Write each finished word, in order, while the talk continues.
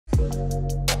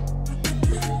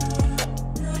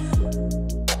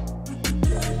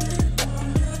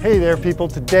Hey there people,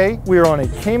 today we are on a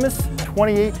Caymas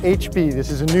 28 HB. This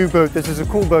is a new boat, this is a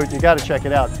cool boat, you gotta check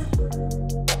it out.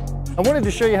 I wanted to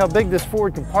show you how big this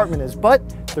forward compartment is, but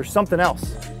there's something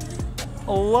else.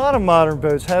 A lot of modern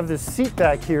boats have this seat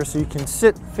back here so you can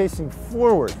sit facing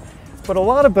forward. But a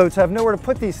lot of boats have nowhere to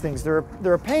put these things, they're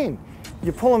a pain.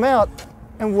 You pull them out,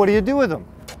 and what do you do with them?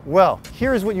 Well,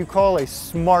 here's what you call a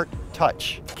smart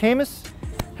touch. Caymas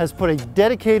has put a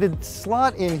dedicated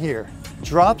slot in here,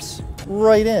 drops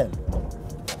right in.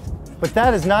 But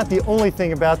that is not the only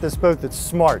thing about this boat that's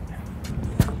smart.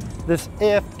 This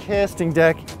aft casting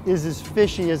deck is as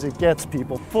fishy as it gets,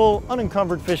 people. Full,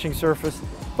 unencumbered fishing surface,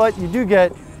 but you do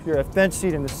get your aft bench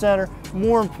seat in the center.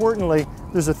 More importantly,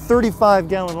 there's a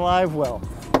 35-gallon live well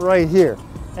right here.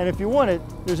 And if you want it,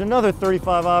 there's another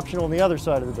 35 optional on the other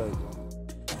side of the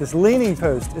boat. This leaning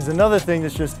post is another thing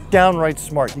that's just downright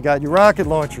smart. You got your rocket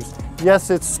launchers. Yes,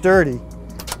 it's sturdy.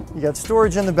 You got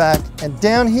storage in the back, and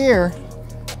down here,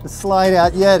 the slide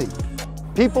out Yeti.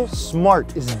 People,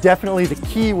 smart is definitely the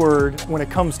key word when it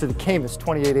comes to the Caymas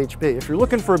 28 HB. If you're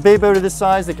looking for a bay boat of this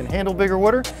size that can handle bigger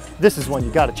water, this is one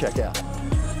you gotta check out.